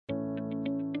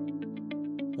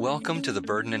Welcome to the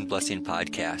Burden and Blessing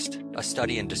Podcast, a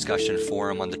study and discussion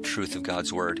forum on the truth of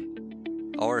God's Word.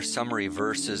 Our summary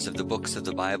verses of the books of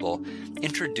the Bible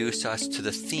introduce us to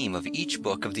the theme of each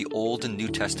book of the Old and New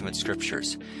Testament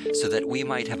Scriptures, so that we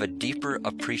might have a deeper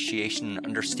appreciation and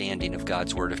understanding of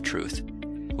God's Word of truth.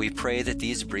 We pray that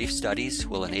these brief studies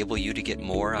will enable you to get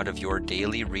more out of your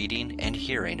daily reading and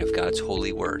hearing of God's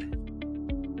holy Word.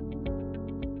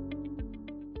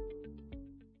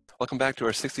 Welcome back to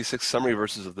our 66 summary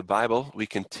verses of the Bible. We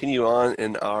continue on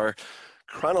in our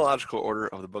chronological order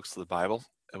of the books of the Bible.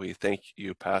 And we thank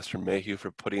you, Pastor Mayhew, for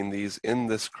putting these in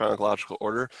this chronological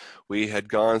order. We had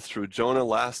gone through Jonah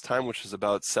last time, which is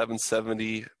about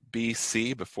 770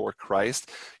 BC, before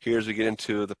Christ. Here as we get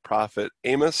into the prophet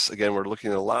Amos, again, we're looking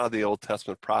at a lot of the Old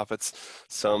Testament prophets.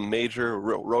 Some major,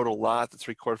 wrote a lot that's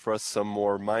recorded for us, some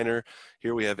more minor.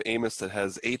 Here we have Amos that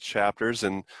has 8 chapters,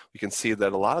 and we can see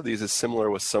that a lot of these is similar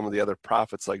with some of the other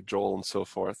prophets like Joel and so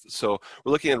forth. So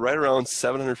we're looking at right around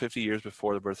 750 years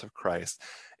before the birth of Christ.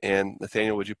 And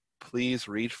Nathaniel, would you please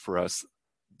read for us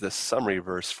the summary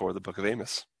verse for the book of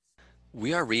Amos?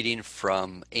 We are reading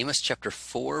from Amos chapter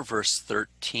 4, verse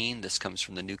 13. This comes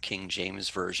from the New King James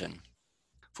Version.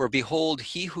 For behold,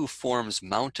 he who forms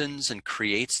mountains and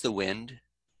creates the wind,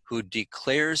 who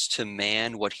declares to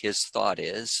man what his thought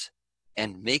is,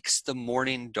 and makes the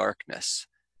morning darkness,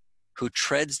 who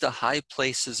treads the high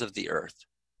places of the earth.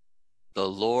 The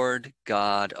Lord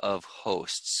God of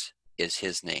hosts is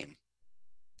his name.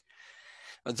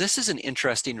 Now, this is an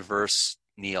interesting verse,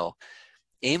 Neil.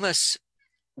 Amos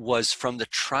was from the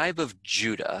tribe of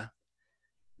Judah,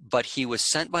 but he was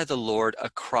sent by the Lord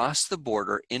across the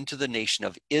border into the nation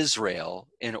of Israel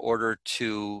in order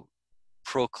to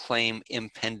proclaim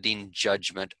impending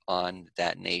judgment on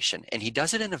that nation. And he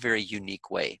does it in a very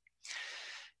unique way.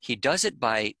 He does it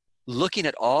by looking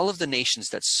at all of the nations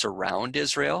that surround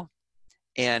Israel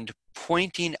and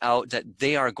pointing out that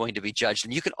they are going to be judged.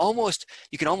 And you can almost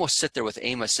sit there with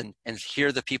Amos and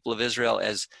hear the people of Israel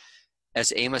as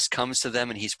Amos comes to them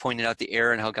and he's pointing out the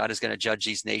error and how God is going to judge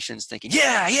these nations, thinking,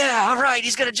 yeah, all right,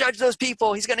 he's going to judge those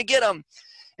people. He's going to get them.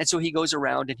 And so he goes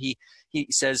around and he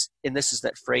says, and this is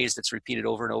that phrase that's repeated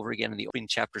over and over again in the opening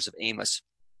chapters of Amos,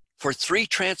 for 3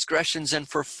 transgressions and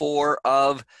for 4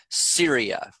 of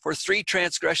Syria, for 3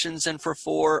 transgressions and for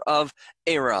 4 of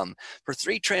Edom, for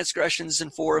 3 transgressions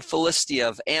and 4 of Philistia,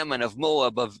 of Ammon, of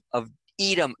Moab, of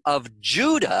Edom, of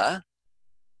Judah.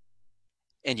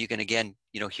 And you can again,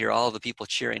 hear all the people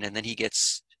cheering, and then he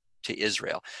gets to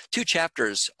Israel. 2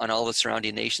 chapters on all the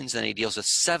surrounding nations, and he deals with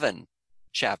 7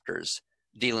 chapters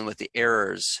dealing with the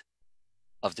errors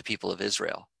of the people of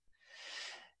Israel.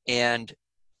 And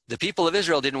the people of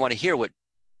Israel didn't want to hear what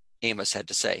Amos had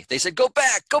to say. They said, go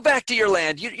back to your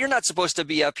land. You're not supposed to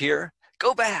be up here.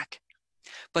 Go back.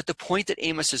 But the point that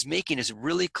Amos is making is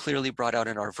really clearly brought out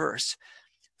in our verse.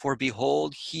 For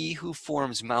behold, he who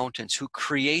forms mountains, who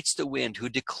creates the wind, who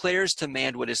declares to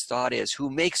man what his thought is, who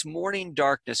makes morning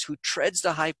darkness, who treads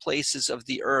the high places of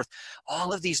the earth.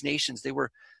 All of these nations, they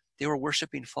were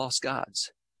worshiping false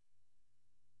gods.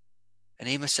 And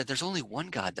Amos said, there's only one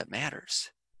God that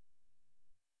matters.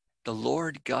 The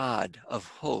Lord God of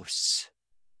hosts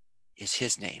is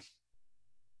his name.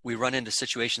 We run into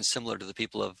situations similar to the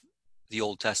people of the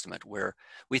Old Testament, where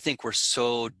we think we're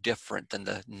so different than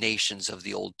the nations of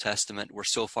the Old Testament. We're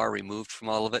so far removed from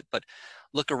all of it. But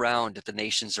look around at the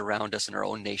nations around us in our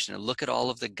own nation and look at all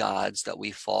of the gods that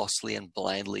we falsely and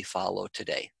blindly follow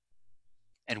today.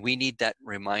 And we need that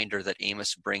reminder that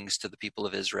Amos brings to the people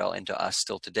of Israel and to us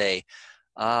still today.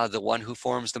 The one who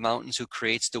forms the mountains, who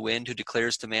creates the wind, who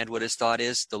declares to man what his thought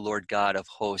is, the Lord God of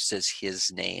hosts is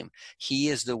his name. He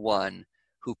is the one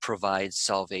who provides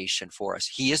salvation for us.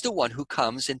 He is the one who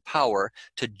comes in power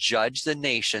to judge the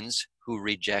nations who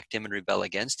reject him and rebel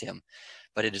against him.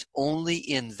 But it is only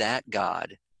in that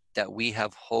God that we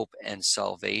have hope and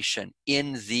salvation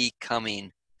in the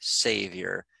coming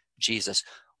Savior, Jesus,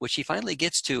 which he finally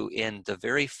gets to in the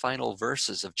very final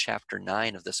verses of chapter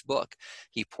 9 of this book.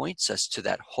 He points us to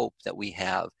that hope that we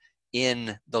have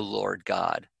in the Lord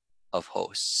God of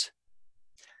hosts.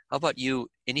 How about you?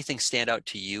 Anything stand out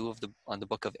to you on the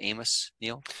book of Amos,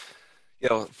 Neil?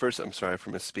 Yeah, well, first, I'm sorry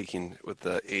for misspeaking with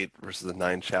the 8 versus the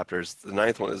 9 chapters. The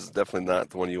 9th one is definitely not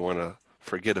the one you want to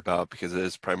forget about, because it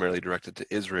is primarily directed to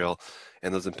Israel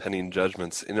and those impending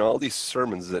judgments. In all these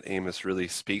sermons that Amos really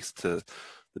speaks to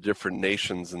the different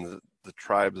nations and the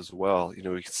tribes as well,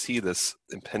 we can see this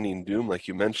impending doom, like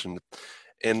you mentioned.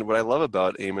 And what I love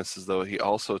about Amos is, though, he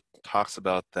also talks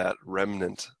about that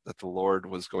remnant that the Lord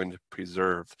was going to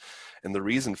preserve. And the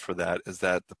reason for that is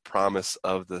that the promise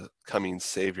of the coming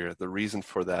Savior, the reason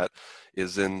for that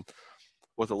is in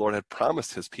what the Lord had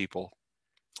promised his people,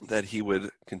 that he would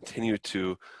continue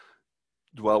to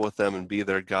dwell with them and be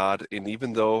their God. And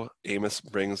even though Amos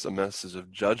brings a message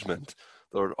of judgment,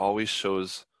 the Lord always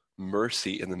shows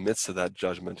mercy in the midst of that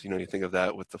judgment. You think of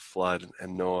that with the flood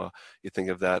and Noah. You think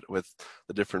of that with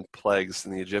the different plagues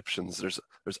and the Egyptians. There's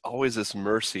always this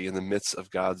mercy in the midst of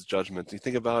God's judgment. You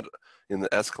think about in the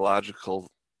eschatological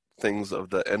things of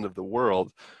the end of the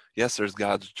world, yes, there's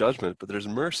God's judgment, but there's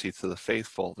mercy to the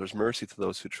faithful. There's mercy to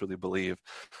those who truly believe.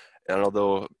 And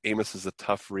although Amos is a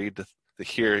tough read to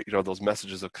hear, those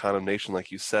messages of condemnation,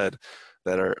 like you said,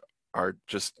 that are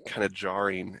just kind of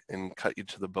jarring and cut you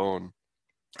to the bone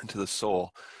and to the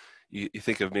soul. You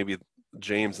think of maybe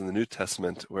James in the New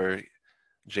Testament, where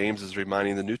James is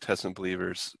reminding the New Testament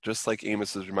believers, just like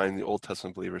Amos is reminding the Old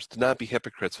Testament believers, to not be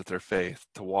hypocrites with their faith,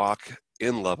 to walk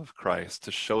in love of Christ,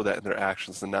 to show that in their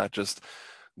actions, and not just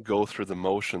go through the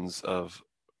motions of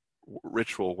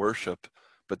ritual worship,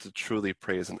 but to truly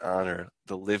praise and honor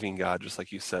the living God, just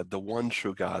like you said, the one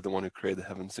true God, the one who created the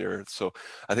heavens and the earth. So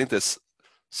I think this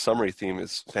summary theme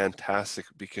is fantastic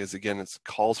because, again, it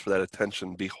calls for that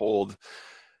attention. Behold,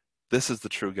 this is the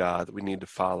true God that we need to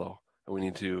follow, and we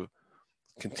need to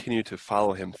continue to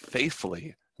follow him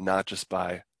faithfully, not just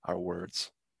by our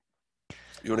words.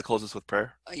 You want to close this with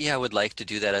prayer? Yeah, I would like to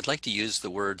do that. I'd like to use the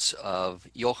words of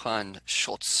Johann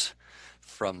Schutz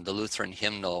from the Lutheran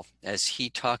hymnal as he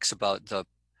talks about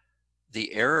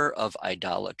the error of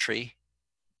idolatry,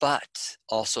 but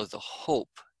also the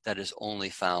hope that is only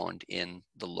found in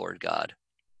the Lord God.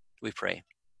 We pray.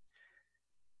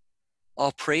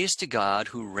 All praise to God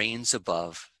who reigns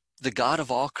above, the God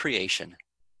of all creation,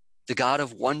 the God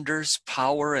of wonders,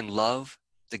 power, and love,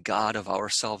 the God of our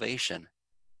salvation.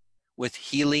 With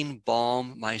healing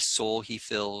balm my soul he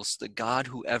fills, the God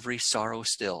who every sorrow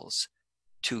stills.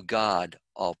 To God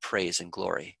all praise and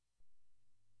glory.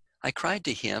 I cried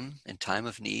to him in time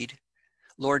of need,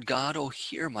 Lord God, oh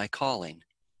hear my calling.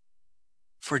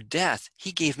 For death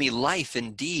he gave me life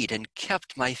indeed, and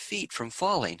kept my feet from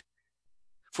falling.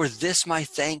 For this my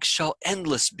thanks shall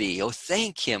endless be. Oh,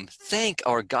 thank him, thank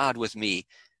our God with me.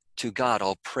 To God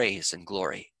all praise and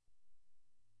glory.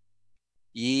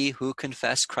 Ye who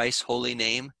confess Christ's holy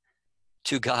name,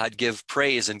 to God give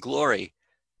praise and glory.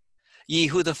 Ye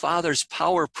who the Father's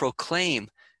power proclaim,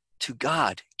 to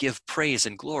God give praise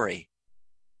and glory.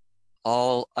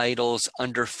 All idols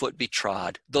underfoot be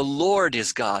trod. The Lord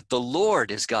is God, the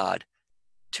Lord is God.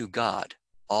 To God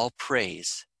all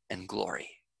praise and glory.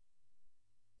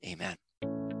 Amen.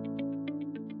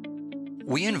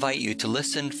 We invite you to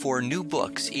listen for new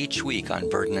books each week on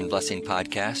Burden and Blessing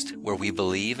Podcast, where we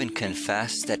believe and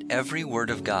confess that every word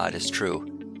of God is true.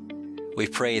 We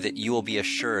pray that you will be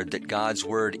assured that God's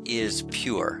word is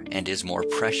pure and is more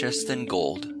precious than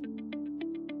gold.